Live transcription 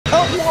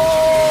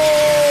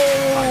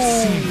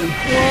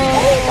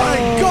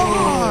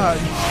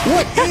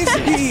is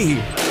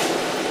he?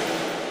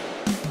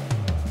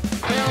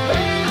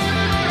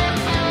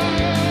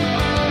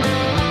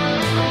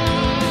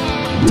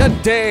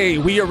 Today,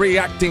 we are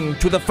reacting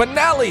to the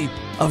finale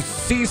of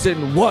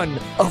Season 1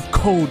 of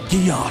Code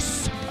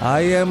Geass.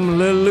 I am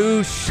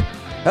Lelouch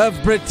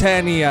of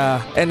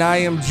Britannia, and I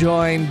am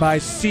joined by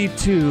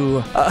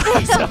C2.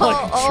 I sound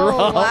like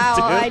Trump,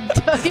 wow.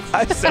 dude.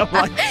 I sound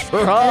like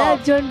Trump.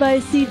 I'm joined by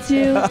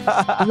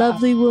C2,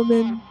 lovely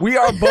woman. We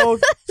are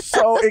both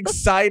so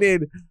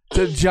excited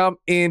to jump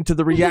into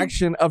the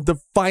reaction of the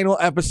final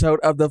episode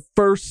of the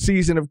first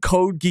season of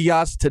Code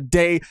Geass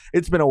today.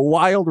 It's been a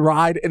wild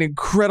ride, an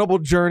incredible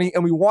journey,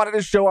 and we wanted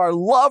to show our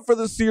love for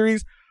the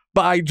series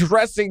by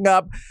dressing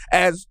up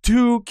as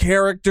two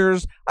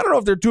characters. I don't know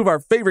if they're two of our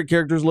favorite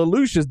characters.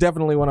 Lelouch is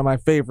definitely one of my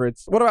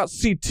favorites. What about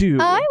C2?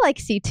 I like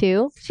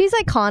C2. She's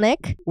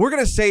iconic. We're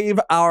going to save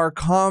our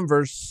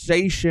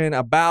conversation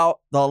about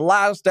the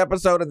last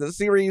episode of the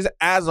series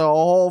as a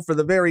whole for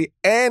the very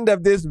end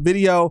of this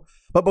video.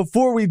 But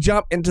before we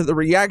jump into the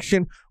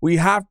reaction, we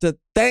have to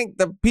thank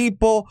the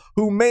people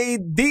who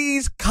made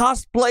these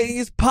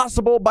cosplays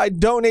possible by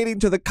donating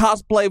to the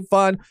Cosplay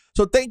Fund.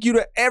 So thank you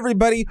to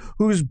everybody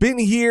who's been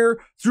here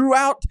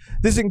throughout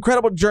this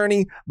incredible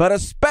journey. But a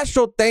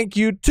special thank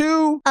you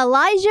to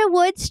Elijah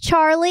Woods,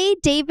 Charlie,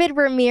 David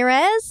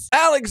Ramirez,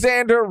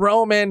 Alexander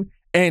Roman,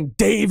 and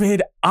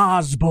David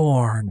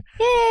Osborne.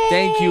 Yay!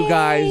 Thank you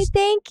guys.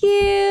 Thank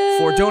you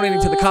For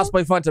donating to the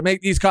Cosplay Fund to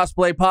make these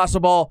cosplay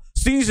possible.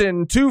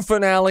 Season 2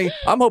 finale.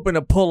 I'm hoping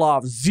to pull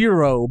off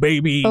 0,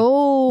 baby.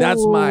 Oh,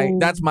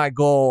 That's my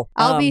goal.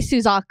 I'll be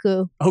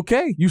Suzaku.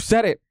 Okay, you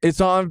said it. It's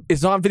on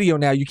video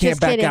now. You can't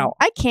Just back kidding. out.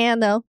 I can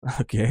though.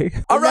 Okay.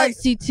 All right. Love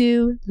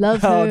C2.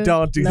 Love her. Oh,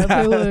 don't do Love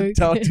her that. work.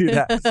 Don't do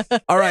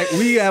that. All right,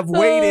 we have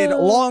waited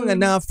long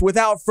enough.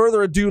 Without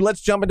further ado,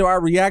 let's jump into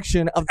our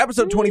reaction of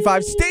episode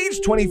 25, stage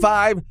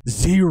 25,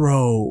 0.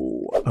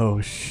 Oh,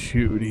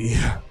 shooty.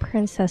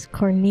 Princess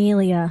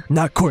Cornelia.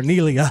 Not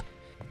Cornelia.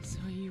 So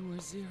you were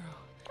 0.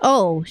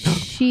 Oh,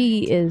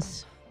 she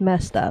is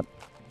messed up.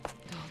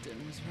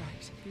 Dalton was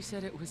right. You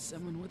said it was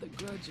someone with a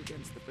grudge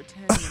against the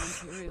Britannian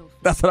Imperial.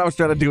 That's what I was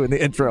trying to do in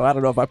the intro. I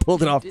don't know if I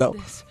pulled it off, though.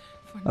 This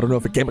for I don't know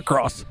if it came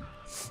across.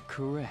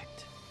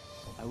 Correct.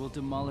 I will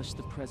demolish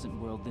the present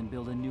world, then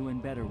build a new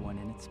and better one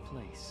in its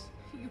place.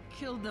 You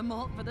killed them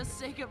all for the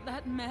sake of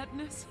that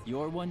madness?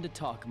 You're one to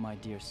talk, my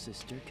dear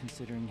sister,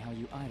 considering how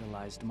you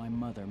idolized my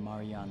mother,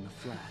 Marianne the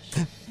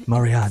Flash.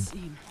 Marianne. It would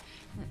seem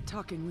that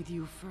talking with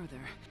you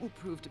further will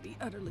prove to be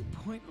utterly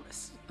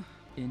pointless.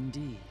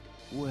 Indeed.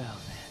 Well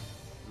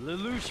then.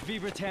 Lelouch v.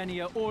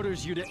 Britannia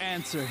orders you to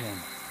answer him.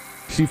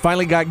 She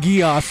finally got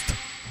Geassed.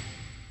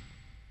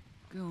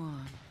 Go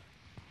on.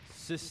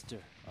 Sister,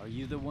 are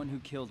you the one who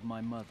killed my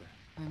mother?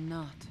 I'm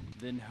not.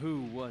 Then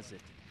who was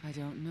it? I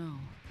don't know.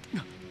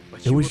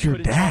 But It you was were your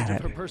put in charge dad.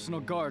 of her personal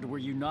guard, were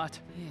you not?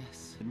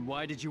 Yes, Then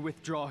why did you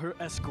withdraw her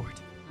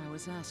escort? I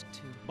was asked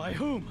to. By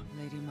whom?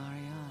 Lady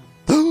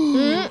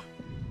Marianne.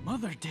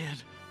 Mother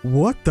did.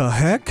 What the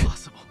heck?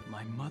 Possible.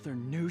 My mother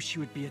knew she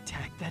would be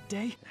attacked that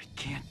day? That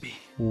can't be.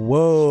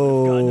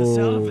 Whoa. Gotten us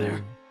out of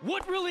there.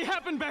 What really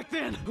happened back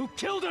then? Who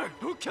killed her?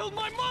 Who killed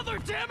my mother,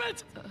 damn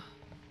it?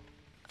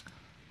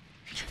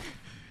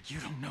 You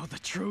don't know the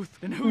truth.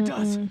 And who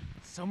does?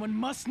 Someone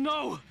must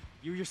know.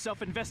 You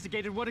yourself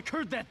investigated what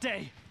occurred that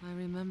day. I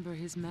remember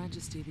His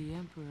Majesty the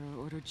Emperor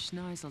ordered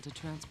Schneisel to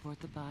transport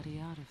the body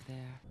out of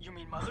there. You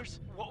mean Mother's?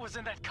 What was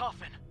in that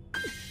coffin?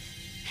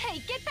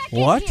 Hey, get back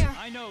What? in here!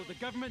 I know, the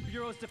Government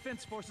Bureau's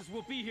defense forces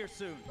will be here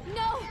soon.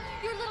 No!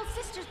 Your little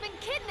sister's been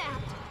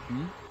kidnapped!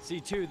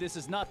 C2, this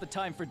is not the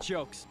time for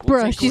jokes.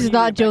 Bruh, take she's Cornelia not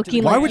back to the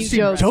joking Why like would you she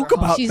joke. joke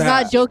about She's that?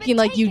 not She's joking been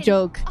like you taken.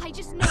 joke. I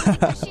just know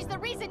because she's the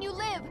reason you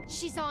live!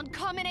 She's on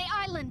Kamine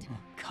Island!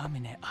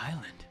 Kamine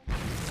Island.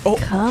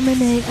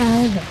 Kamine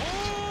Island.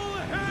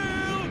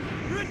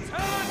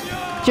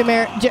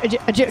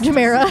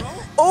 Jamera.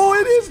 Oh,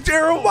 it is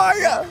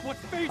Jeremiah.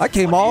 I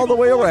came all the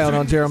way around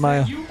on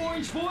Jeremiah. You,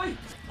 Orange Boy?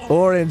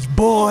 Orange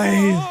boy.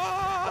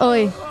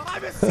 Oi.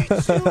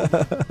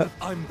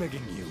 I'm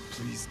begging you,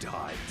 please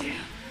die.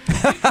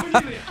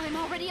 I'm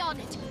already on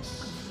it!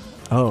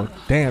 Oh,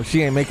 damn,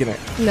 she ain't making it.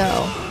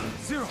 No.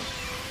 0.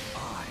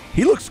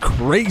 He looks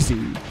crazy.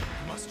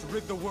 Must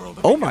rid the world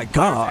of Oh the my Empire's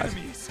God.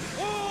 enemies.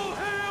 All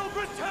hail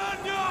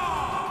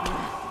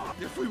Britannia!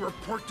 If we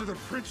report to the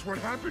prince what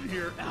happened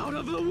here, Out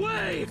of the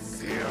way!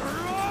 0!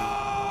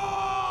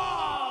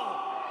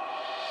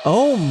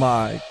 Oh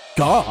my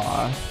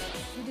God.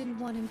 You didn't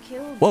want him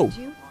killed, Whoa. did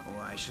you?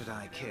 Why should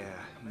I care?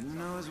 You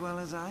know as well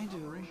as I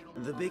do.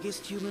 The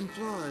biggest human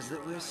flaw is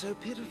that we're so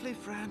pitifully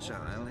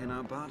fragile in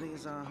our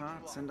bodies, our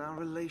hearts, and our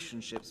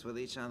relationships with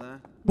each other.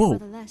 Whoa.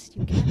 Nevertheless,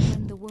 you can't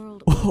bend the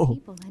world Whoa. or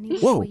people any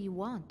which Whoa. way you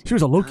want. She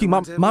was a low-key I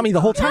want every mommy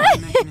the whole part time.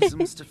 of the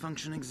mechanisms to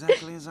function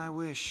exactly as I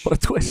wish. What a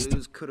If twist. we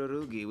lose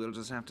Kurorugi, we'll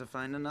just have to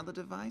find another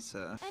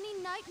devicer. Any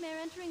nightmare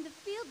entering the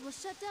field will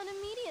shut down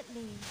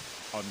immediately.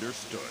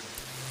 Understood.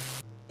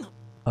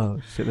 Oh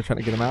shit, they're trying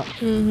to get him out.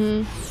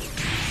 Mm-hmm.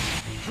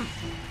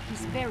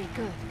 He's very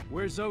good.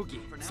 Where's Ogi?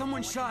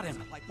 Someone shot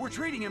him. We're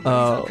treating him, but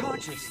he's Oh,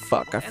 unconscious.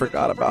 fuck. I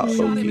forgot about Ogi.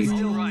 Ogi.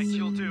 Still right,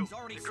 you'll do.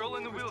 The girl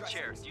in the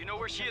wheelchair. Do you know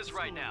where she is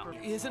right now?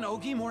 Isn't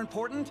Ogi more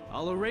important?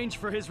 I'll arrange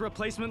for his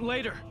replacement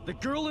later. The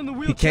girl in the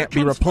wheelchair. He can't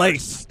be comes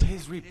replaced.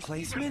 His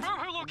replacement? Confirm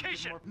her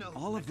location.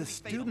 All of the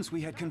students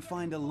we had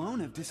confined alone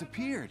have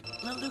disappeared.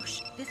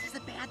 Lelouch, this is a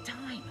bad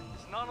time.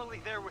 Is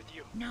Nonali there with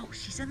you? No,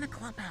 she's in the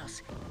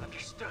clubhouse.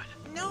 Understood.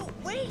 No,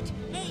 wait!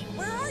 Hey,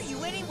 where are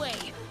you anyway?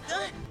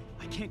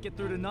 I can't get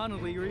through to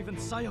Nonali or even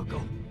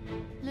Sayoko.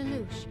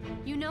 Lelouch,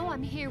 you know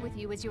I'm here with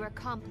you as your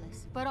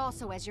accomplice, but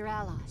also as your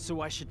ally.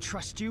 So I should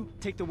trust you?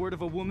 Take the word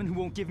of a woman who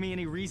won't give me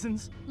any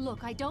reasons?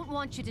 Look, I don't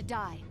want you to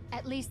die.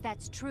 At least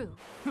that's true.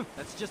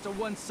 That's just a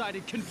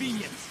one-sided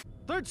convenience.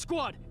 Third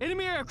squad,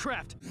 enemy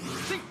aircraft.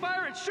 Think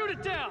fire and shoot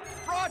it down.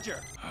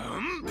 Roger.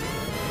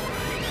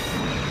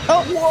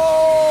 Oh,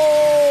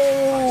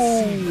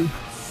 whoa!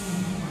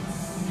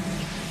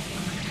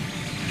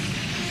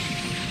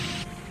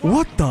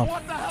 What the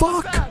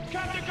fuck?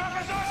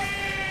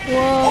 Whoa.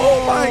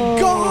 Oh my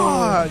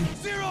god!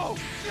 Zero!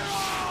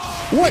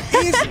 What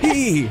is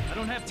he? I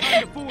don't have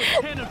time to fool with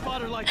cannon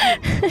fodder like you.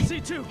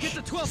 C2, get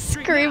to 12th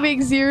Street now.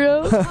 Screaming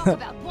Zero. Talk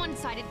about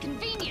one-sided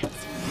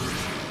convenience.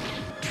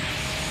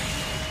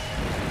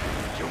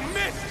 You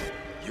missed!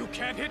 You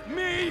can't hit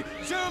me!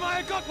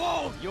 Jeremiah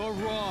Gutwald! You're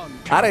wrong.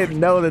 I didn't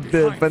know that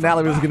the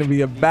finale was going to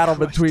be a battle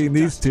between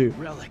these two.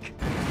 Relic.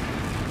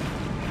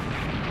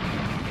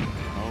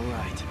 All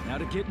right, now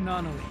to get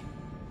Nonali.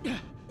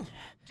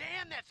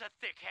 Damn, that's a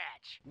thick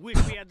hatch. Wish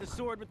we had the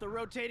sword with the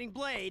rotating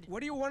blade. What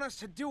do you want us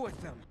to do with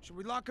them? Should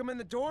we lock them in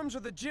the dorms or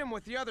the gym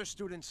with the other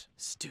students?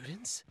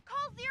 Students?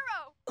 Call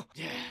Zero!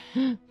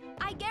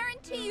 I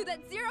guarantee you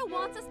that Zero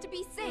wants us to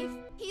be safe.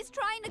 He's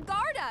trying to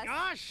guard us.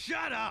 Ah,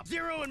 shut up!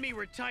 Zero and me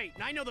were tight,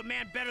 and I know the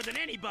man better than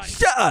anybody.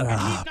 Shut And up!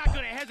 he's not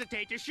gonna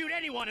hesitate to shoot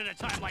anyone at a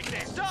time like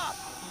this. Stop!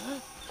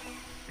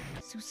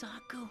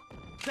 Suzaku.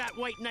 That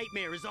white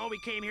nightmare is all we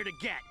came here to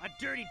get. A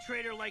dirty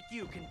traitor like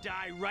you can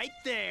die right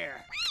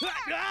there.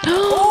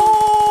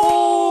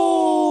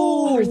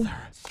 Oh!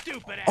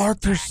 Stupid ass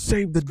Arthur back.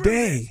 saved the Screw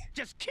day. this.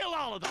 Just kill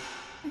all of them.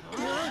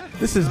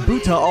 This is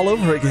Buta all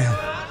over again.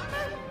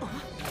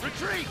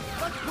 Retreat!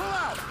 Let's pull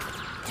out!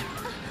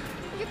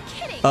 You're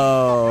kidding.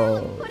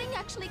 Oh. The pudding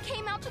actually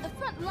came out to the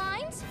front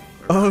lines?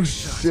 Oh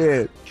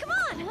shit. Come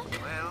on.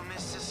 Well,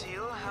 Miss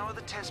Cecile, how are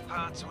the test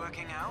parts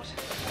working out?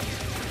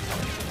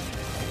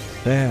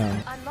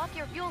 Damn. Unlock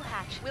your fuel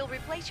hatch. We'll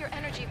replace your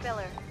energy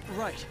filler.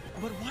 Right,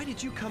 but why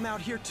did you come out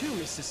here too,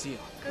 Miss Cecile?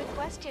 Good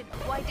question.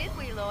 Why did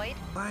we, Lloyd?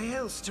 Why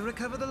else to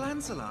recover the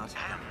Lancelot?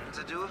 And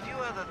to do a few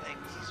other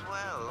things as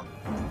well.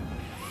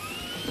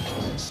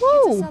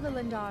 Woo.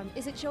 Sutherland arm.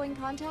 Is it showing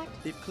contact?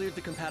 They've cleared the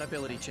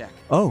compatibility check.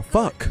 Oh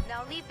fuck.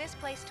 Now leave this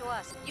place to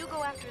us. You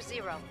go after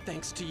Zero.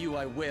 Thanks to you,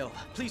 I will.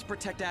 Please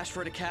protect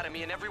Ashford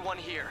Academy and everyone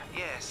here.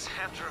 Yes,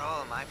 after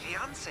all, my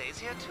fiancé's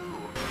here too.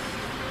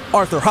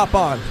 Arthur, hop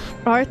on.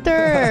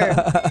 Arthur.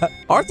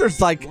 Arthur's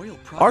like,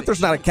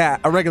 Arthur's not a cat,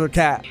 a regular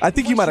cat. I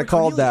think you might have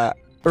called that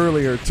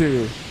earlier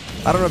too.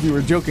 I don't know if you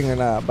were joking or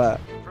not,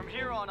 but. From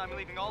here on, I'm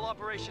leaving all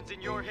operations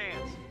in your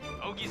hands.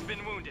 Ogi's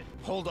been wounded.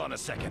 Hold on a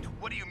second.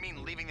 What do you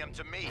mean leaving them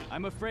to me?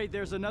 I'm afraid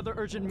there's another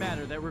urgent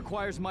matter that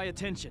requires my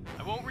attention.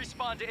 I won't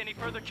respond to any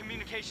further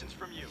communications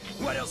from you.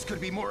 What else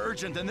could be more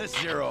urgent than this,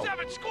 Zero?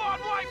 7 squad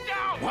wiped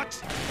out!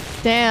 What?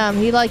 Damn,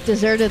 he like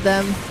deserted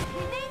them.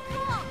 Remain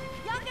calm.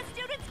 Youngest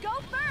students go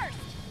first.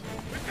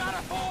 We've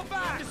gotta fall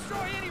back!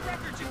 Destroy any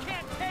records you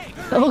can't take!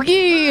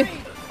 Ogie.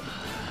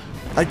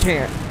 I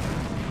can't.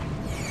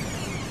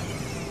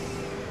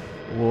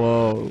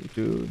 Whoa,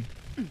 dude.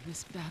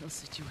 This battle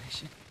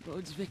situation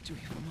bodes victory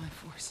for my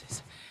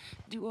forces.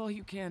 Do all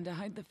you can to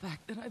hide the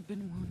fact that I've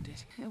been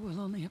wounded. It will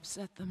only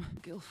upset them.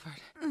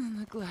 Guilford and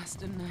the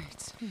Glaston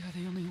Knights. You're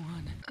the only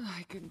one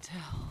I can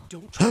tell.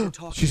 Don't try to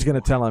talk. She's gonna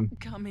tell him.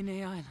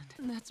 Kamine Island.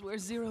 That's where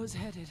Zero's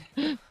headed.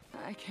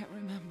 I can't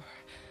remember.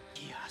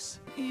 Yes.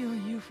 You're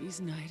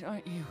Yuffie's knight,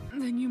 aren't you?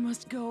 Then you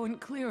must go and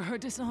clear her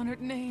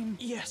dishonored name.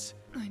 Yes.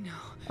 I know.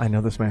 I know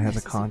this man has a This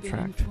is bit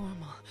contract.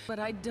 informal, but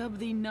I dub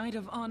thee Knight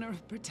of Honor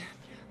of Britannia.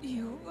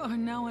 You are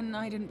now a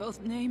knight in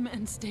both name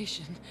and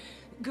station.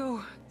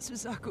 Go,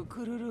 Suzaku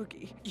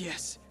Kururugi.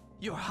 Yes,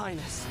 Your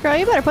Highness. Girl,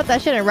 you better put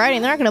that shit in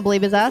writing. They're not gonna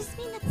believe his ass. Does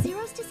this mean that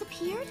Zero's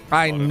disappeared?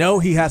 I know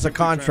he has a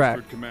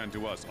contract. Command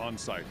to us on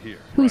site here.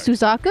 Who,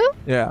 Suzaku?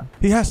 Yeah,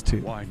 he has to.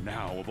 Why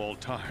now of all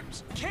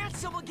times? Can't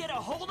someone get a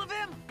hold of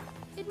him?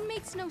 It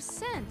makes no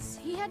sense.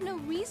 He had no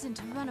reason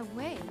to run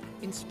away.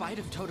 In spite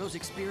of Toto's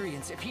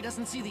experience, if he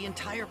doesn't see the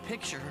entire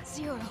picture...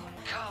 Zero.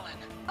 Colin.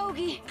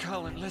 Ogie.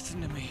 Colin,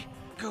 listen to me.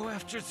 Go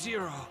after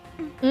Zero.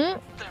 Mm?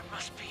 There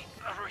must be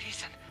a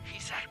reason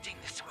he's acting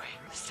this way.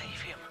 Save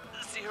him.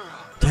 Zero.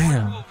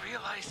 Damn. Will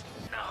realize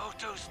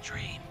Naoto's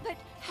dream. But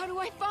how do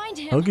I find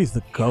him? Oogie's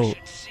the goat.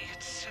 See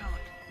it soon.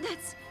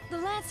 That's the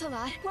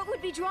Lancelot. What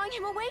would be drawing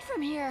him away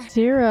from here?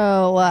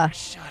 Zero.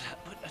 Shut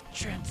up. Put a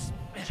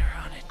transmitter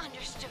on it.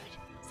 Understood.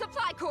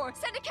 Supply Corps,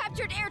 send a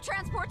captured air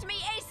transport to me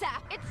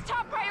ASAP. It's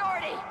top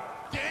priority.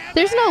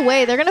 There's no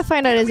way. They're gonna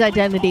find out his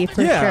identity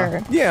for Yeah,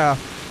 sure. yeah.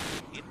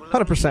 It will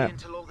 100%.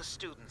 Until all the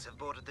students have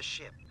boarded the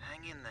ship.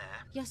 Hang in there.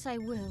 Yes, I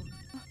will.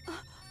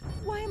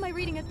 Why am I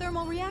reading a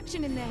thermal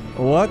reaction in there?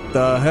 What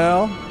the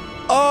hell?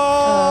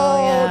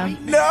 Oh, yeah.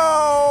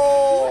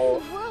 no!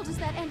 What in the world is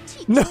that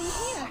antique No. doing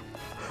here?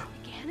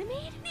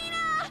 Ganymede?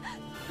 Nina!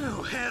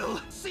 Oh,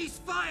 hell! Cease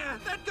fire!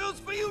 That goes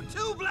for you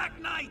too, Black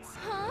Knights!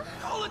 Huh?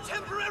 Call a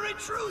temporary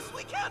truce!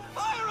 We can't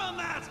fire on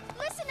that!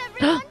 Listen,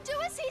 everyone, do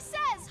as he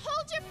says.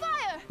 Hold your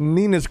fire.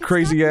 Nina's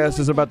crazy ass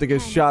is about to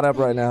get shot up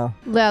right now.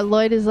 Yeah,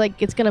 Lloyd is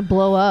like, it's gonna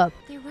blow up.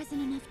 There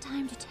wasn't enough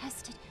time to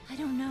test it. I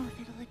don't know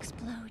if it'll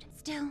explode.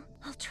 Still,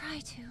 I'll try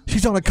to.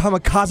 She's on a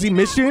kamikaze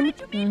mission?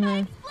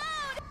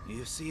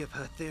 You see if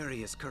her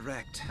theory is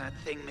correct. That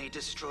thing may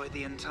destroy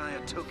the entire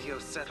Tokyo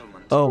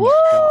settlement. Oh my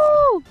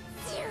god.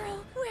 Zero,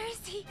 where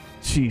is he?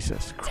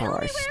 Jesus Tell me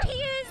Christ. where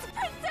he is.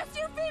 Princess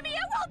Euphemia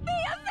will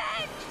be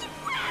avenged.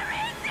 Where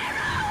is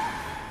Zero?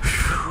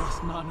 I've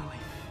lost Nonali.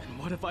 And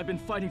what have I been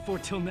fighting for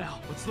till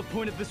now? What's the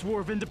point of this war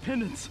of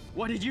independence?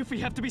 Why did Yuffie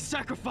have to be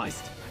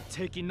sacrificed? I'm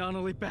taking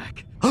Nonali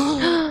back.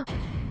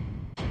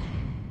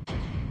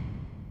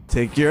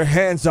 Take your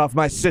hands off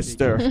my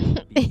sister. Do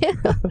you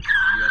have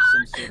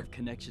some sort of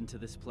connection to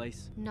this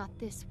place? Not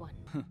this one.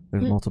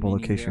 There's multiple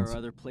Meaning locations. there are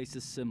other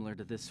places similar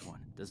to this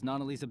one. Does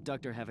Nonali's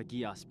abductor have a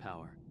Geass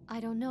power? I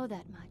don't know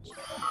that much.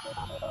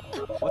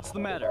 What's the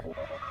matter?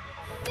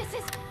 This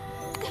is...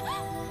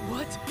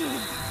 What?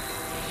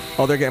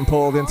 Oh, they're getting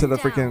pulled into the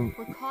Calm down. freaking...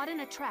 We're caught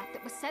in a trap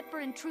that was set for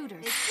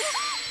intruders.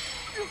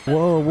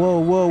 Whoa, whoa,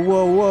 whoa,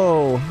 whoa,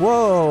 whoa,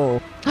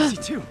 whoa.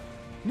 C2!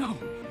 No!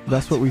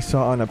 That's what we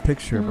saw on a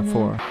picture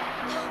before.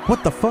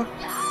 What the fuck?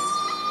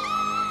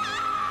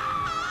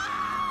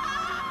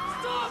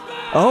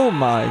 Oh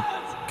my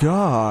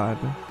god.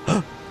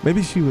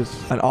 Maybe she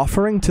was an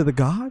offering to the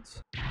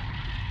gods?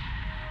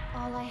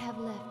 All I have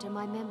left are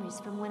my memories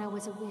from when I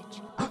was a witch.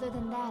 Other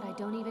than that, I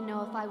don't even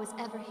know if I was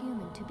ever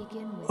human to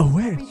begin with. A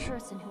witch? Every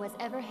person who has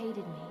ever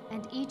hated me,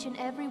 and each and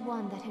every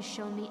one that has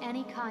shown me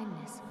any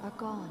kindness, are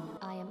gone.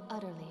 I am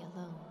utterly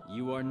alone.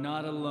 You are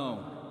not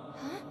alone.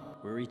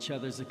 We're each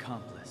other's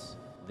accomplice.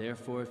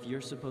 Therefore, if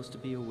you're supposed to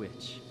be a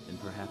witch, then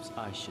perhaps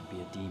I should be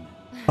a demon.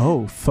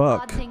 Oh,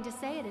 fuck. Odd thing to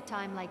say at a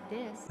time like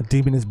this. A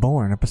Demon is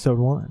Born, episode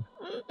 1.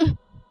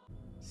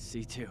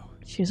 C2.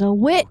 She's a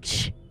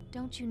witch.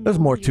 Don't you know There's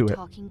more who to you're it.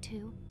 talking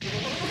to?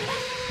 Zero!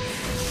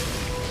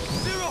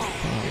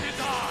 It is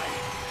I!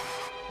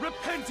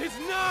 Repent is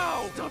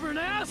now! Stubborn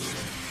ass!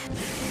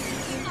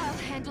 I'll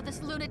handle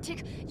this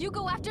lunatic. You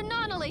go after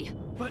Nonali.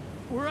 But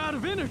we're out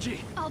of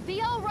energy. I'll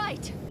be all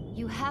right.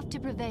 You have to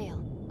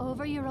prevail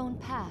over your own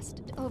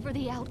past, over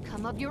the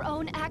outcome of your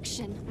own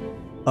action.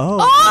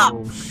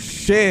 Oh,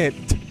 shit.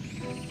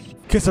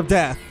 Kiss of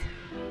death.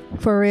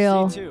 For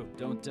real. C2,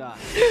 don't die.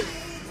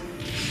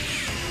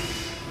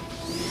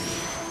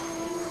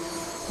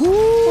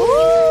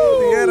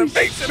 The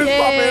animation is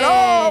popping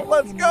off.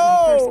 Let's First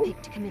go.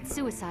 pick to commit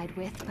suicide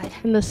with, but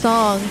In the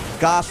song.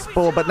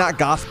 Gospel, but not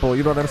gospel.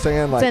 You know what I'm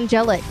saying? It's Like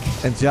angelic.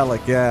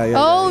 angelic. Yeah, yeah.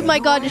 Oh yeah. my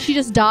god, did she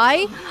just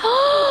die?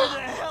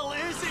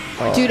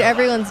 Dude,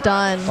 everyone's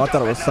done. Oh, I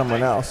thought it was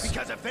someone else.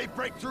 Because if they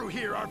break through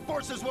here, our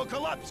forces will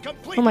collapse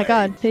completely. Oh my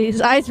god,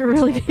 his eyes were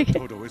really big.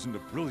 Toto isn't a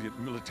brilliant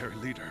military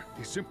leader.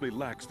 He simply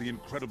lacks the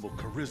incredible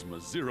charisma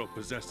Zero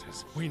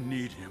possesses. We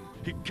need him.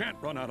 He can't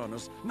run out on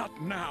us.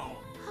 Not now.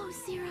 oh,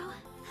 Zero,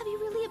 have you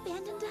really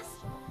abandoned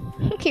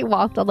us? He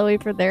walked all the way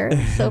from there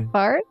so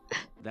far.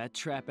 That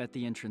trap at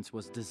the entrance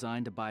was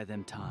designed to buy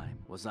them time.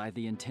 Was I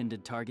the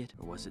intended target,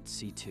 or was it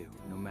C2?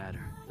 No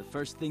matter. The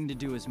first thing to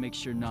do is make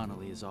sure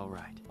Nonali is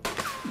alright.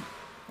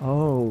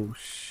 Oh,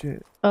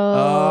 shit.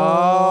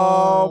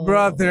 Oh,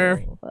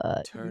 brother.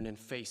 Turn and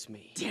face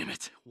me. Damn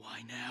it!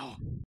 Why now?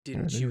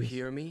 Didn't you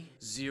hear me?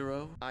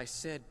 Zero? I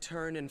said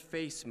turn and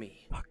face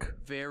me. Fuck.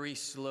 Very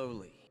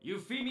slowly.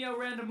 Euphemia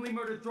randomly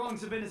murdered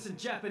throngs of innocent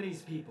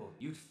Japanese people.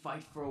 You'd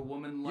fight for a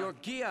woman like... Your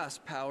Geass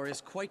power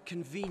is quite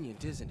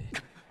convenient, isn't it?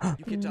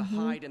 You get to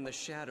hide in the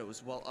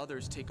shadows while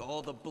others take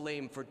all the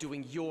blame for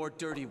doing your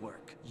dirty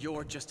work.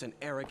 You're just an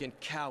arrogant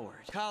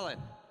coward. Colin!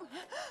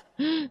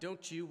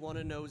 Don't you want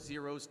to know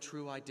Zero's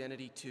true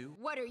identity too?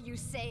 What are you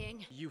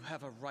saying? You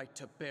have a right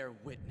to bear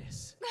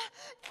witness.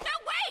 No,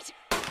 wait!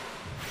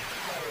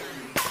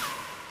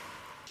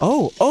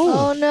 Oh,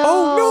 oh. Oh no.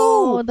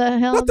 Oh no. The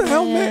helmet. Not the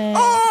helmet.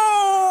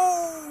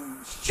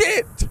 Oh,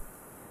 shit.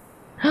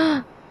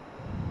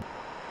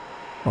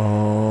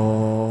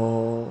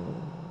 Oh,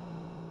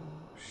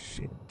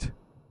 shit.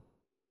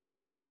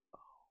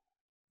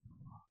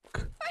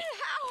 But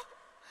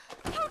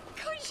how? How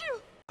could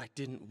you? I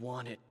didn't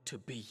want it to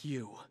be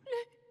you.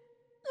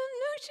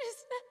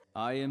 Lucius.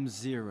 I am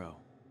Zero,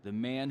 the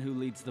man who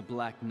leads the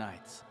Black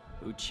Knights,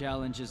 who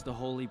challenges the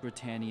Holy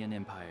Britannian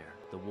Empire,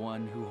 the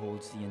one who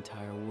holds the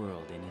entire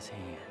world in his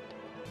hand.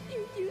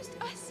 You used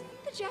us,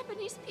 the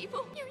Japanese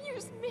people. You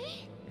used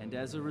me. And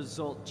as a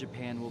result,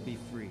 Japan will be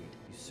freed.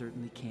 You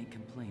certainly can't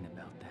complain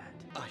about that.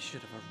 I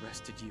should have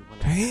arrested you when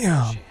I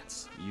Damn. had the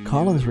chance. You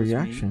Colin's knew it was me?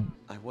 reaction.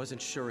 I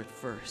wasn't sure at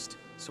first,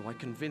 so I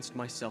convinced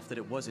myself that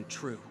it wasn't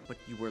true. But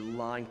you were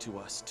lying to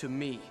us, to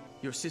me.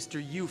 your sister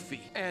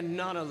Yuffie, and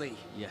Nanali.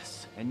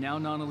 Yes, and now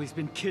Nanali's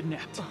been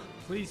kidnapped.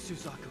 Please,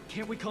 Suzaku,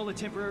 can't we call a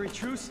temporary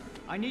truce?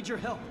 I need your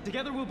help.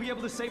 Together we'll be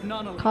able to save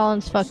Nanali.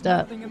 Colin's fucked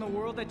up. There's nothing in the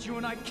world that you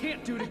and I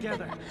can't do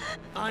together.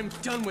 I'm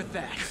done with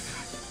that.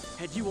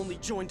 Had you only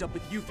joined up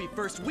with Yuffie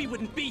first, we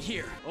wouldn't be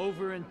here.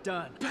 Over and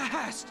done.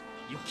 Past!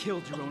 You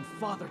killed your own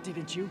father,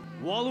 didn't you?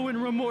 Wallow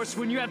in remorse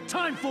when you have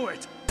time for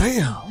it!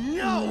 Damn.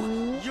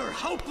 No! You're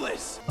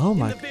hopeless! Oh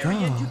my In the very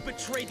end, God. you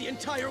betrayed the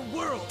entire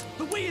world!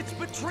 The way it's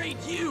betrayed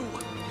you!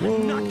 Whoa.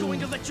 I'm not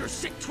going to let your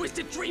sick,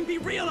 twisted dream be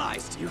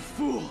realized! You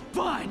fool!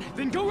 Fine,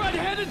 then go right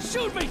ahead and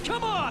shoot me!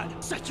 Come on!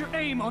 Set your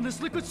aim on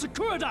this liquid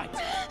Sakuradite!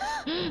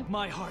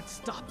 My heart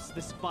stops.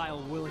 This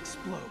vial will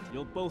explode.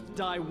 You'll both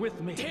die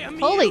with me. Damn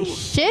Holy you!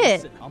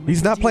 shit. Listen, I'll make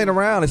He's a not deal playing with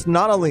around. It's you.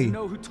 I Nanali.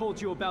 know who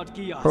told you about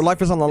Geass. Her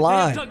life is on the They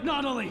line. abduct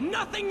Nanali.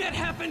 Nothing that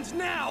happens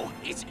now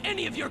is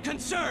any of your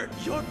concern!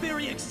 Your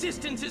very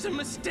existence is a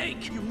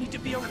mistake! You need to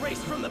be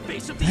erased from the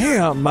base of the earth!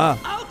 Damn.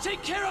 I'll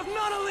take care of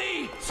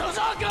Nanali!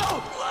 Suzaku!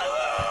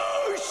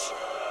 Lelouch!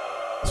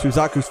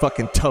 Suzaku's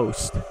fucking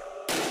toast.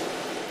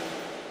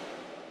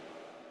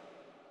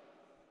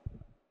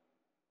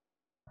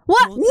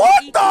 What?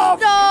 What the?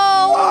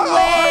 No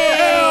way.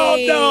 Hell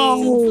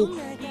no.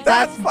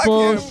 That's fucking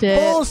bullshit.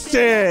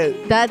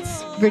 bullshit.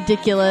 That's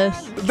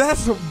ridiculous.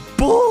 That's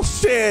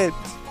bullshit.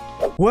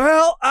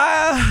 Well,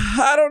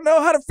 I don't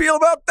know how to feel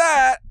about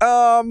that.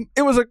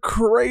 It was a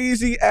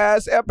crazy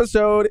ass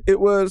episode. It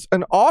was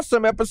an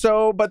awesome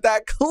episode, but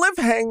that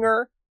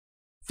cliffhanger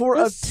for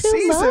a That's too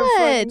season much.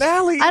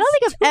 finale. I don't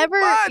think is I've too ever.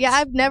 much. Yeah,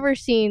 I've never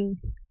seen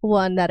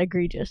one that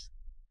egregious.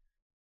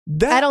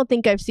 That, I don't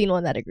think I've seen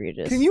one that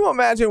egregious. Can you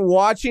imagine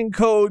watching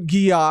Code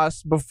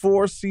Geass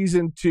before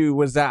season 2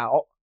 was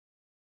out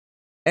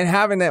and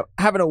having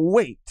to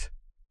wait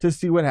to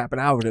see what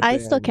happened? I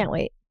still can't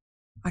wait.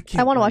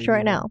 I want to watch it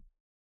right now.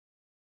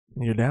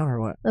 You're down or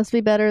what? Let's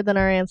be better than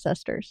our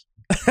ancestors.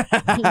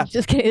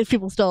 Just kidding. There's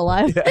people still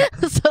alive. Yeah.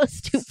 So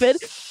stupid.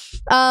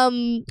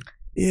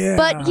 Yeah.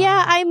 But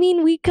yeah, I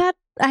mean, we got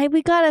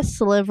a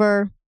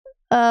sliver.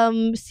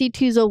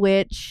 C2's a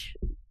witch.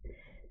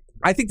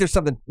 I think there's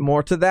something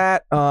more to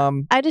that.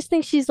 I just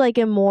think she's like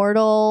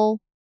immortal.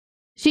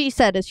 She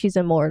said that she's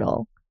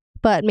immortal,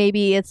 but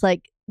maybe it's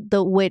like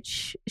the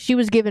witch. She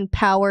was given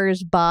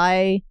powers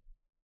by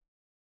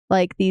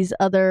like these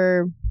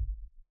other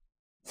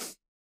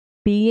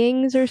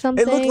beings or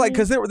something. It looked like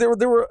because there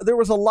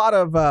was a lot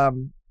of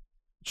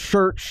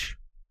church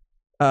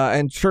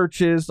and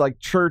churches, like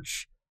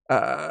church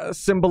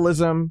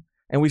symbolism,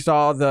 and we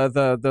saw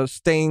the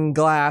stained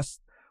glass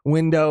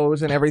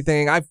windows and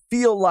everything. I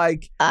feel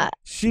like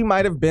she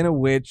might have been a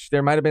witch.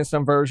 There might have been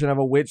some version of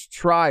a witch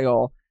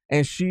trial,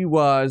 and she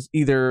was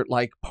either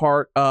like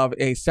part of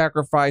a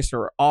sacrifice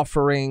or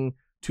offering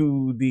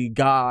to the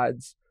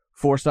gods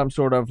for some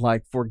sort of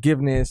like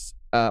forgiveness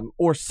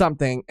or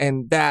something,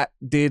 and that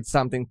did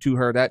something to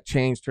her. That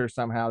changed her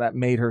somehow. That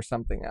made her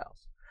something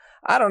else.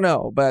 I don't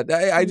know, but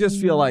I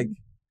just feel like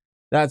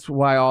that's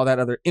why all that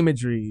other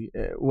imagery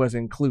was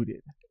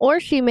included. Or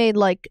she made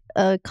like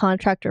a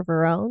contract of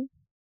her own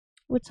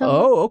with someone.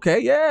 Oh, okay.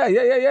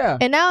 Yeah.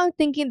 And now I'm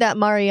thinking that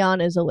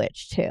Marianne is a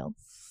witch too.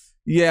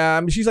 Yeah,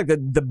 I mean, she's like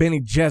the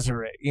Bene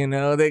Gesserit, you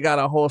know? They got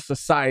a whole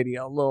society,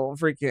 a little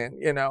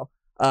freaking,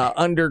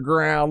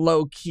 underground,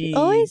 low-key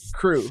Always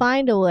crew.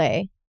 Find a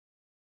way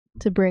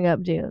to bring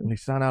up Dune.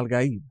 Lisan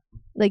al-Gaib.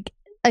 Like,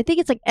 I think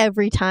it's like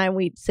every time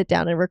we sit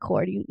down and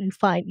record,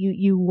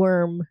 you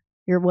worm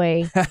your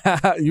way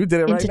You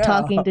did it right into now.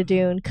 talking to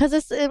Dune. Because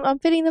I'm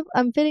fitting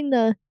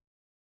the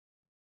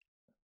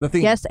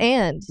thing. yes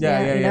and.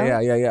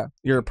 Yeah.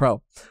 You're a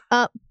pro.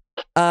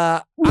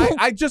 I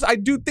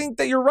do think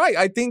that you're right.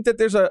 I think that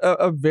there's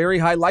a very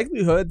high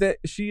likelihood that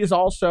she is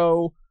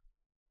also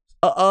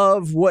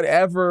of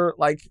whatever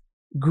like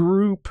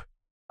group,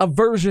 a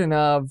version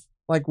of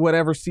like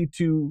whatever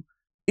C2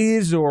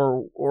 is,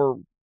 or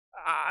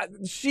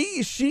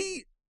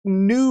she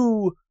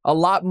knew a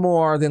lot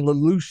more than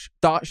Lelouch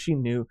thought she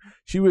knew.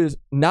 She was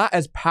not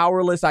as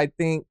powerless, I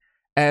think,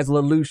 as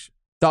Lelouch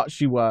thought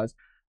she was.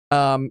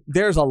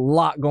 There's a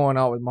lot going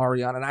on with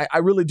Marianne, and I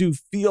really do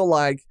feel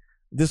like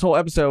this whole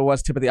episode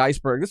was tip of the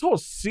iceberg. This whole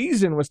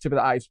season was tip of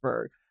the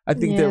iceberg. I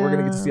think that we're going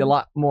to get to see a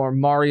lot more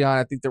Marianne.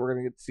 I think that we're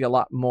going to get to see a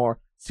lot more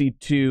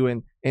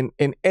C2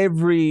 and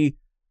every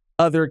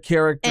other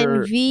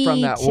character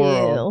from that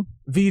world.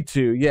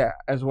 V2, yeah,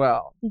 as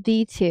well.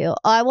 V2.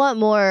 I want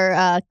more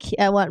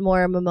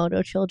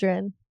Momoto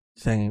children.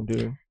 Same,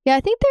 dude. Yeah, I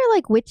think they're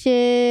like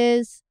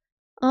witches.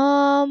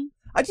 I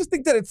just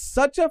think that it's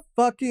such a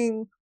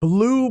fucking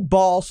blue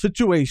ball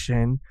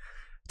situation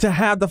to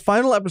have the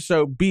final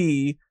episode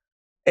be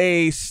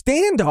a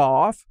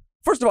standoff.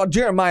 First of all,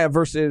 Jeremiah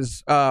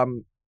versus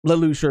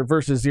Lelouch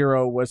versus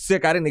Zero was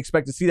sick. I didn't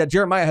expect to see that.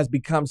 Jeremiah has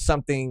become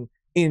something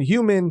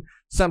inhuman,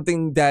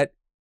 something that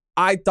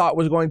I thought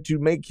was going to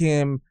make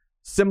him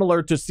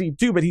similar to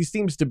C2, but he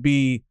seems to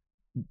be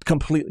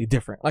completely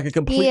different, like a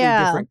completely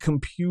different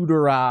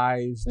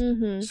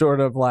computerized sort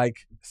of like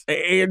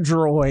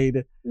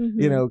android,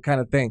 kind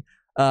of thing,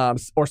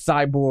 or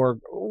cyborg,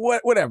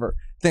 whatever.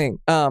 thing.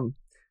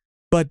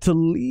 But to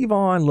leave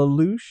on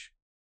Lelouch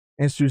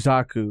and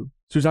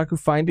Suzaku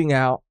finding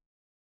out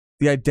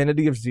the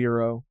identity of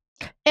Zero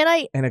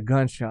and a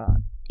gunshot.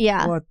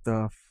 Yeah. What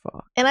the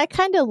fuck? And I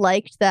kind of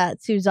liked that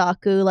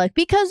Suzaku, like,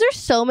 because there's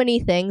so many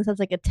things that's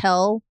like a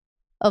tell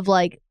of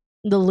like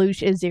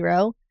Lelouch is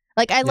Zero.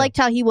 Like, I liked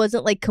how he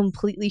wasn't like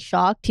completely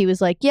shocked. He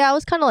was like, yeah, I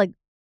was kind of like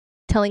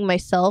telling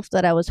myself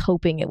that I was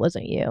hoping it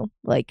wasn't you.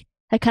 Like,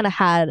 I kind of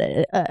had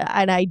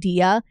an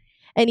idea.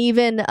 And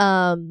even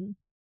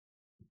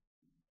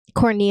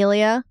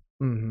Cornelia,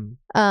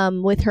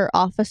 with her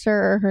officer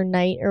or her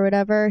knight or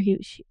whatever,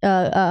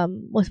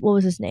 what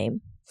was his name?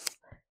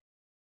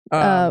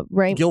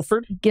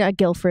 Guilford? Yeah,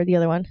 Guilford, the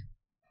other one.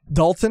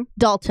 Dalton.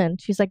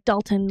 She's like,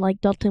 Dalton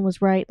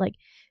was right. Like,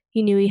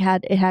 he knew it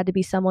had to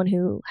be someone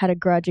who had a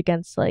grudge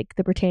against like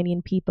the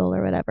Britannian people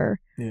or whatever.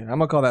 Yeah, I'm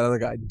gonna call that other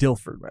guy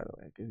Dilford, by the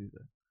way,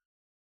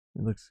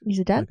 because he's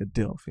a dad? like a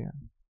Dilf. Yeah,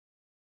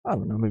 I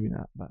don't know, maybe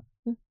not, but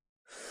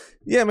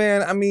yeah,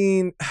 man. I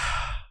mean,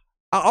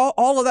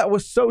 all of that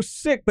was so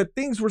sick, but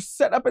things were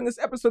set up in this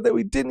episode that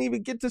we didn't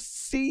even get to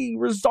see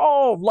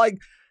resolved. Like,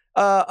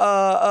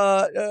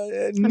 Nina,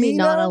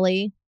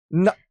 Nunnally.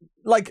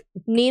 Like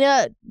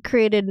Nina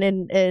created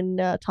an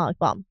atomic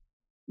bomb.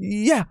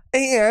 Yeah,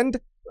 and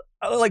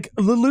like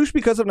Lelouch,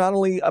 because of not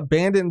only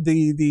abandoned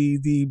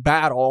the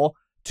battle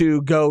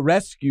to go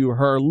rescue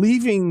her,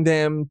 leaving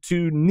them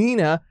to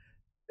Nina.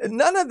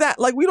 None of that,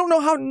 like, we don't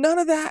know how none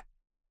of that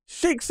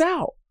shakes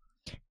out.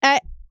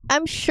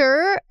 I'm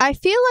sure. I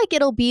feel like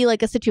it'll be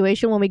like a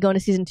situation when we go into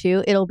season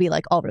 2. It'll be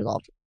like all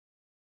resolved.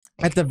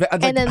 And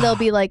then they'll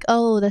be like,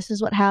 oh, this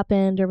is what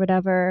happened or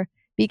whatever.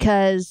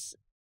 Because,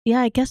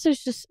 yeah, I guess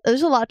there's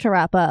a lot to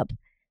wrap up.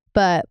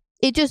 But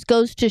it just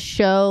goes to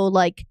show,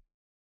 like,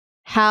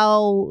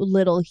 how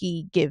little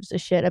he gives a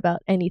shit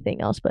about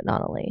anything else but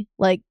Nunnally.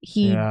 Like,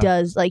 he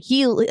does, like,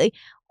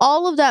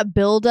 all of that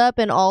buildup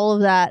and all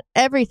of that,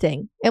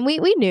 everything. And we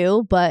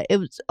knew, but it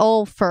was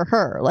all for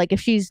her. Like,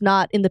 if she's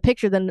not in the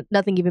picture, then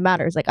nothing even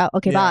matters. Like,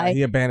 okay, bye.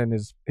 He abandoned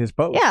his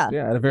post. Yeah.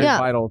 At a very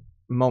vital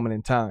moment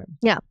in time.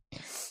 Yeah.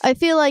 I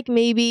feel like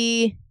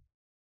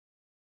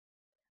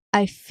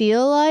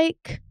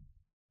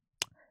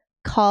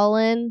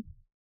Colin,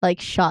 like,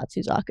 shot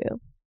Suzaku.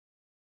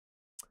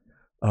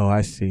 Oh,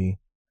 I see.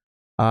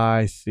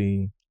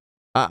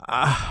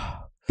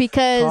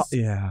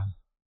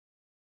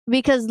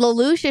 Because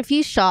Lelouch, if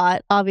he's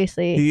shot,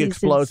 obviously he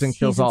explodes and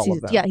kills all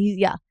of them.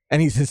 Yeah,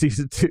 and he's in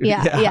season 2.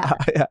 Yeah.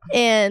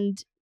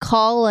 And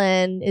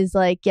Colin is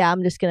like, yeah,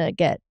 I'm just gonna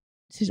get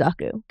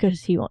Suzaku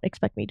because he won't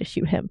expect me to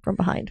shoot him from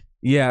behind.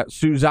 Yeah,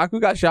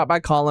 Suzaku got shot by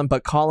Colin,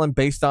 but Colin,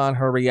 based on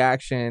her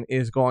reaction,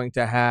 is going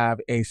to have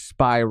a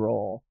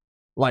spiral,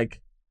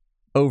 like,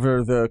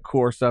 over the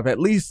course of at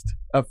least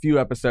a few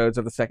episodes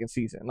of the second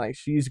season. Like,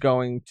 she's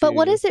going to... But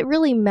what does it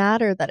really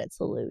matter that it's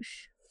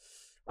Lelouch?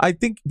 I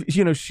think,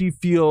 she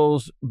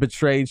feels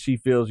betrayed. She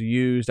feels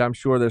used. I'm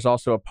sure there's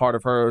also a part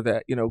of her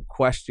that,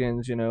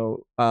 questions,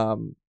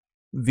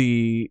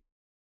 the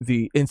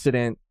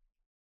incident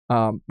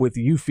with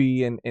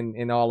Yuffie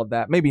and all of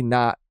that. Maybe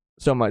not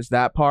so much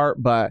that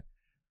part, but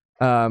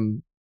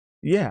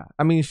yeah.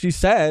 I mean, she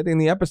said in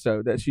the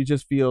episode that she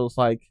just feels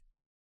like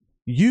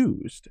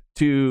used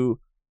to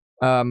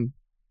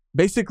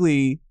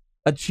basically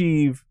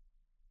achieve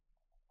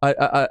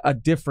a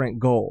different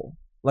goal.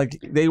 Like,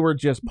 they were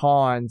just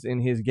pawns in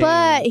his game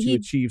to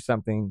achieve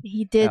something.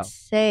 He did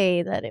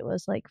say that it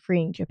was like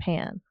freeing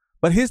Japan.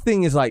 But his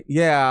thing is like,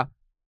 yeah,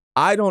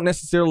 I don't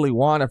necessarily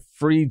want to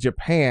free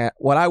Japan.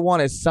 What I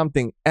want is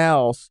something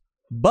else,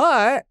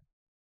 but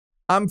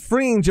I'm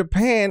freeing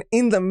Japan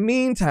in the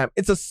meantime.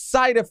 It's a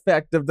side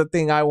effect of the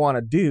thing I want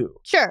to do.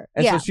 Sure.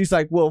 And so she's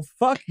like, well,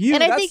 fuck you.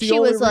 And that's I think the she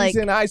only was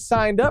reason I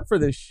signed up for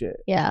this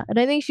shit. Yeah. And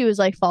I think she was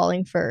like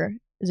falling for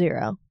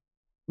Zero.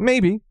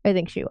 Maybe. I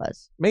think she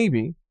was.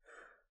 Maybe.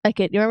 Like,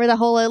 you remember that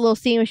whole little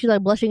scene where she's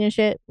like blushing and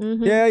shit?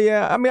 Mm-hmm.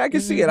 Yeah. I mean, I can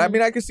see it.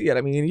 I can see it.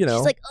 I mean,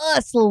 She's like,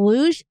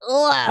 Lelouch.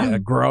 Yeah,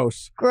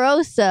 gross.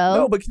 Grosso.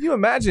 No, but can you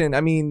imagine? I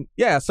mean,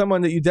 yeah,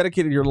 someone that you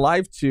dedicated your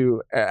life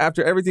to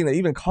after everything that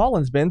even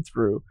Colin's been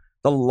through,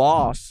 the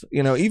loss,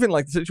 even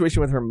like the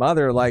situation with her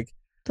mother, like.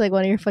 It's like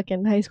one of your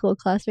fucking high school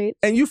classmates.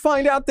 And you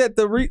find out that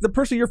the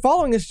person you're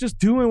following is just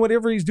doing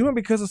whatever he's doing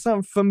because of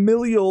some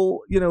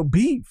familial,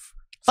 beef.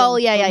 Oh,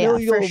 yeah,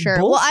 for sure. Bullshit.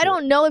 Well, I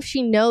don't know if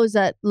she knows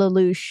that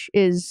Lelouch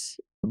is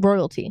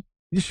royalty.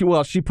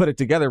 She put it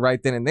together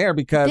right then and there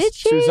because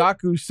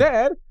Suzaku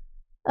said...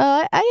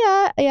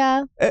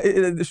 yeah.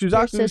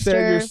 Suzaku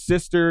said your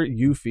sister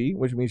Yuffie,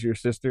 which means your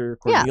sister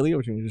Cornelia,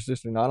 which means your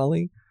sister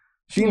Nunnally.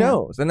 She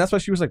knows. And that's why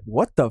she was like,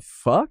 what the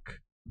fuck?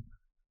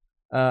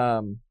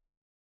 Yeah,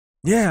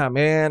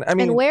 man. I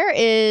mean... And where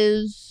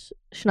is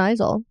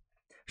Schneisel?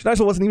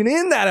 Schneisel wasn't even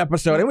in that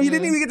episode. And we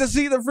didn't even get to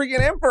see the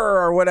freaking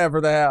Emperor or whatever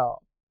the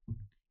hell.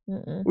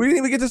 We didn't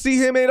even get to see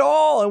him at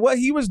all and what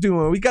he was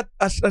doing. We got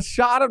a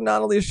shot of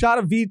Nunnally, a shot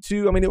of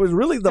V2. I mean, it was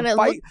really the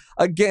fight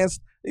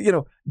against,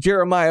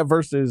 Jeremiah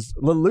versus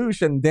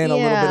Lelouch, and then a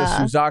little bit of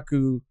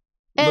Suzaku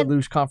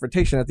Lelouch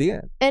confrontation at the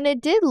end. And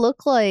it did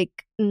look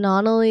like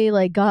Nonali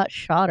like got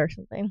shot or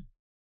something.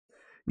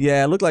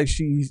 Yeah, it looked like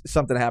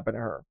something happened to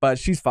her, but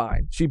she's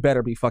fine. She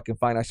better be fucking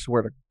fine. I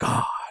swear to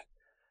God.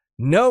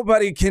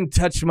 Nobody can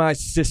touch my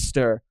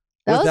sister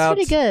That was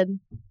pretty good.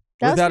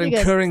 Without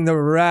incurring the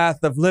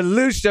wrath of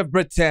Lelouch of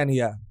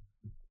Britannia.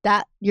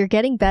 That you're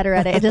getting better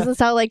at it. It doesn't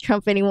sound like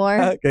Trump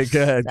anymore. Okay,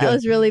 good. That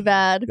was really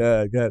bad.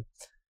 Good.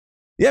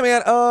 Yeah,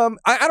 man.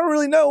 I don't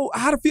really know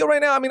how to feel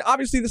right now. I mean,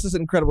 obviously, this is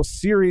an incredible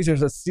series.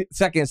 There's a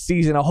second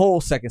season, a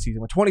whole second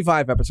season with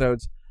 25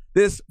 episodes.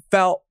 This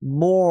felt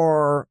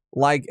more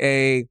like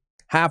a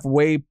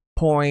halfway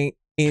point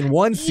in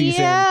one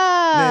season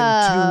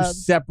than two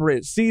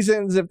separate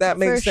seasons, if that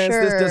makes sense.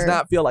 Sure. This does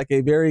not feel like a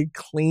very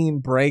clean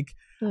break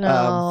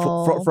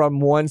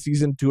from one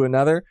season to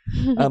another.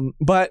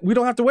 But we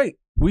don't have to wait.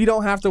 We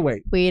don't have to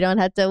wait.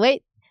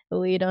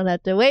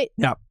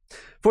 Yeah.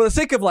 For the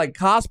sake of like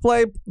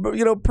cosplay,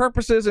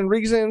 purposes and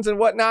reasons and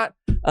whatnot,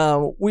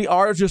 we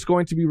are just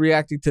going to be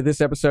reacting to this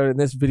episode in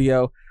this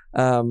video.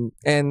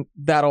 And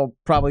that'll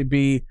probably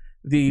be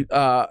the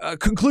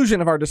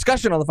conclusion of our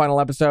discussion on the final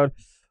episode.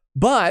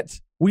 But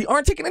we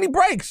aren't taking any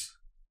breaks.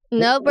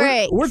 No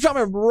breaks. We're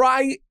jumping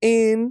right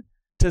in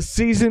to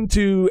season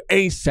 2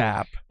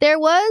 ASAP. There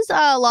was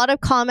a lot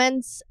of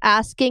comments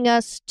asking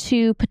us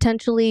to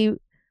potentially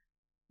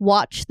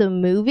watch the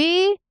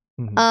movie.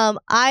 I'm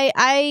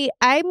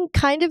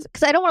kind of,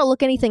 because I don't want to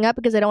look anything up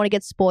because I don't want to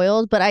get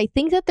spoiled, but I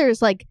think that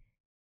there's like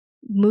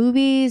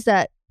movies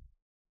that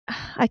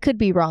I could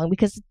be wrong,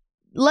 because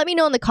let me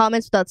know in the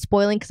comments without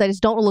spoiling, because I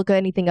just don't look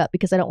anything up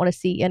because I don't want to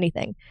see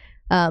anything.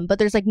 But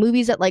there's like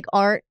movies that like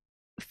aren't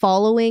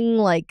following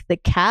like the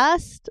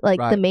cast, like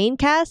the main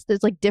cast.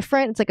 There's like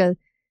different. It's like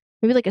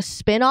maybe like a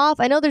spin-off.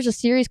 I know there's a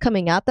series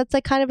coming out that's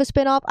like kind of a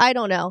spin-off. I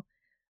don't know.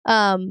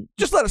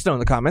 Just let us know in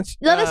the comments.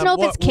 Let us know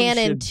if it's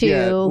canon too.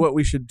 Yeah, what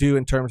we should do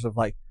in terms of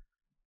like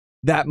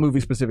that movie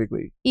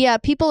specifically. Yeah,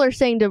 people are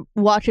saying to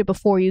watch it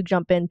before you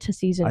jump into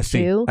season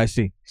 2. I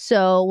see.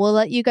 So we'll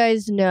let you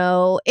guys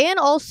know. And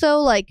also,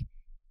 like,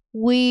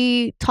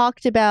 we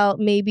talked about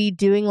maybe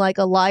doing like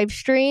a live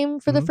stream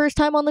for the first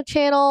time on the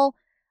channel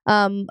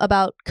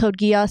about Code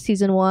Geass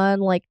season 1,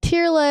 like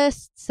tier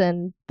lists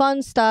and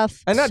fun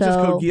stuff. And not just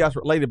Code Geass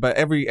related, but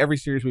every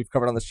series we've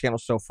covered on this channel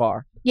so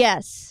far.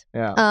 Yes.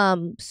 Yeah.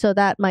 So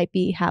that might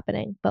be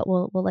happening, but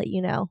we'll let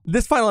you know.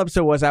 This final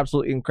episode was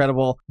absolutely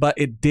incredible, but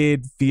it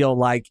did feel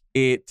like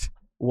it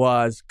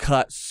was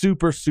cut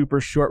super, super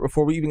short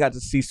before we even got to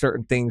see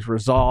certain things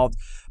resolved.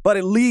 But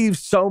it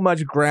leaves so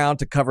much ground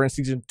to cover in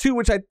season 2,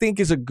 which I think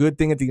is a good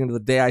thing at the end of the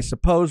day, I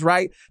suppose,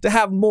 right? To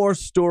have more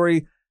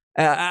story,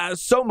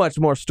 so much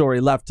more story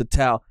left to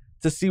tell,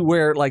 to see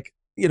where, like,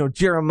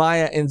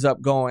 Jeremiah ends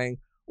up going,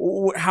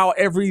 how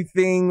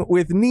everything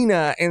with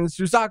Nina and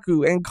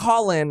Suzaku and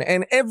Colin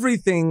and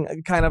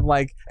everything kind of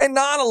like, and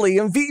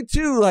Nonali and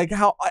V2, like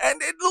how, and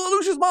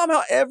Lelouch's mom,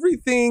 how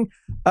everything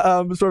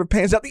sort of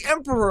pans out. The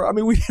Emperor, I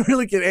mean, we didn't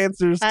really get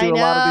answers to a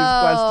lot of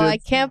these questions. I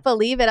can't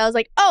believe it. I was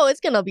like, oh,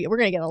 we're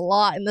gonna get a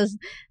lot in this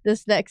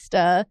next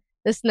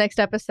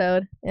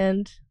episode.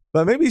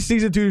 But maybe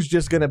season 2 is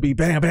just going to be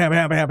bam, bam,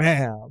 bam, bam,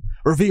 bam.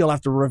 Reveal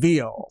after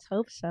reveal. Let's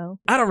hope so.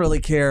 I don't really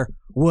care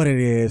what it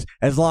is,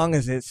 as long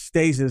as it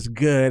stays as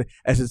good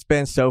as it's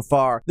been so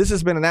far. This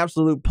has been an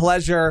absolute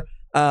pleasure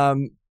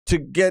to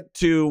get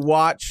to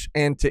watch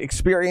and to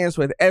experience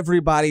with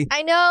everybody.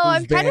 I know.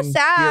 I'm kind of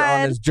sad. Here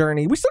on this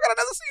journey. We still got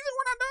another season.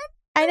 We're not done.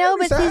 I know,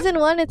 but season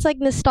 1, it's like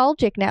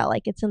nostalgic now.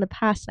 Like it's in the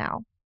past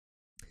now.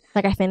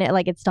 Like I find it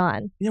like it's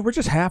done. Yeah, we're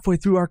just halfway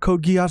through our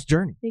Code Geass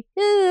journey.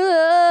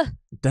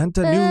 Done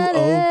to new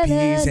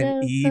OPs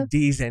and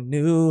EDs and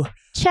new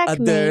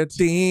other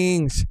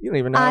things. You don't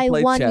even know how to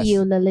play chess. I won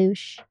you,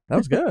 Lelouch. That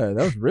was good.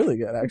 That was really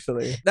good,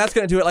 actually. That's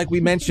going to do it like we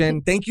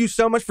mentioned. Thank you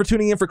so much for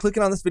tuning in, for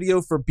clicking on this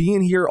video, for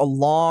being here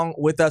along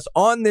with us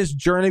on this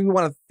journey. We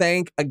want to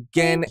thank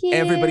again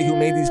everybody who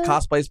made these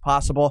cosplays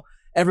possible.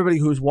 Everybody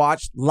who's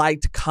watched,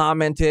 liked,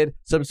 commented,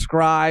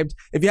 subscribed.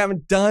 If you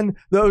haven't done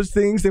those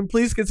things, then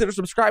please consider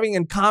subscribing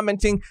and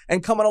commenting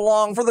and coming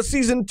along for the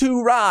season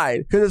 2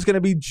 ride, because it's going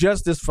to be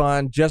just as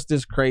fun, just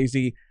as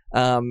crazy.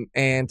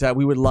 And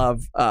we would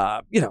love,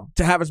 to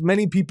have as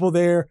many people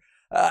there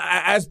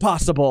as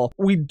possible.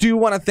 We do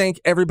want to thank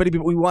everybody,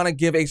 but we want to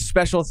give a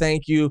special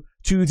thank you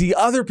to the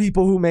other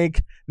people who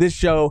make this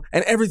show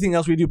and everything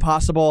else we do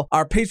possible.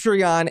 Our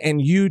Patreon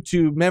and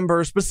YouTube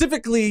members,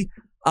 specifically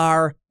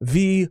our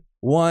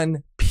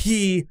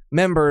V1P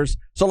members.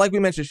 So like we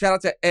mentioned, shout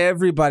out to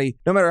everybody,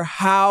 no matter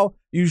how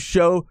you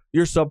show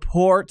your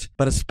support,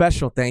 but a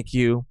special thank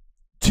you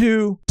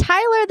to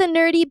Tyler the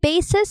Nerdy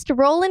Bassist,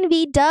 Roland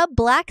V Dub,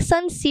 Black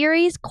Sun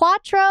Series,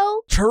 Quattro,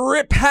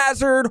 Trip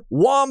Hazard,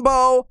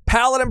 Wombo,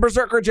 Paladin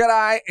Berserker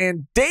Jedi,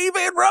 and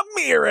David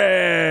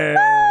Ramirez.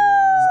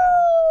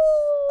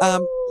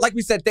 Like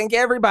we said, thank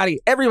everybody.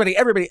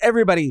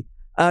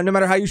 No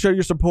matter how you show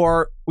your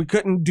support, we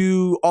couldn't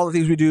do all the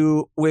things we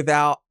do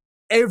without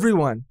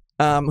everyone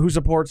who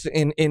supports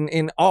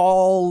in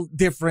all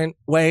different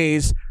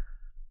ways.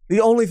 The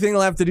only thing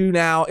left to do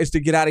now is to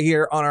get out of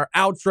here on our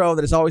outro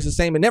that is always the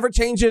same and never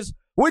changes,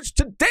 which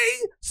today,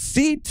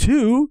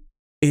 C2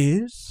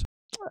 is...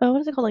 Oh,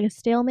 what is it called? Like a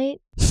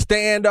stalemate?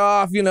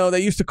 Standoff. You know,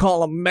 they used to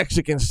call them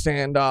Mexican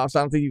standoffs.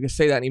 I don't think you can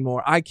say that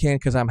anymore. I can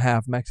because I'm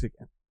half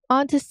Mexican.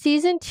 On to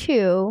season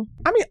 2.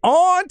 I mean,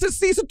 on to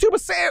season 2,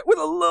 but say it with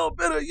a little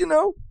bit of, you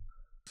know,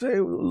 say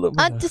it with a little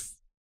bit On to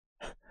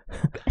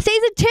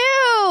season 2!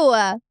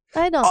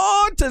 I don't.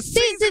 On to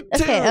season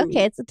 2!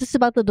 Okay, it's just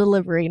about the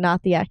delivery,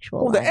 not the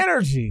actual the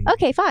energy.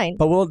 Okay, fine.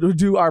 But we'll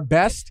do our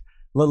best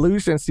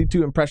Lelouch and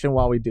C2 impression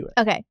while we do it.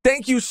 Okay.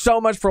 Thank you so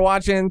much for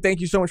watching.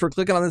 Thank you so much for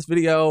clicking on this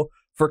video,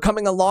 for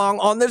coming along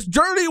on this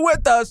journey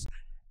with us.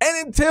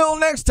 And until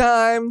next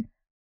time,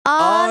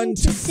 on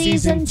to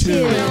season 2.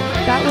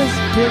 That was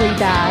really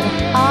bad.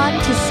 On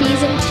to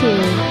season 2.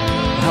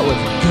 That was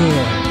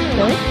good.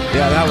 Really?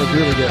 Yeah, that was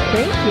really good.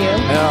 Thank you.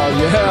 Oh,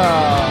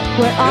 yeah.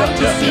 We're on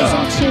to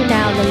season 2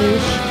 now,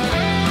 Lelouch.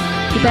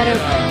 You better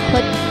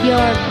put your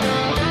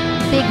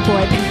big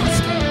boy pants.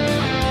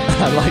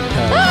 I like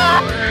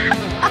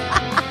that.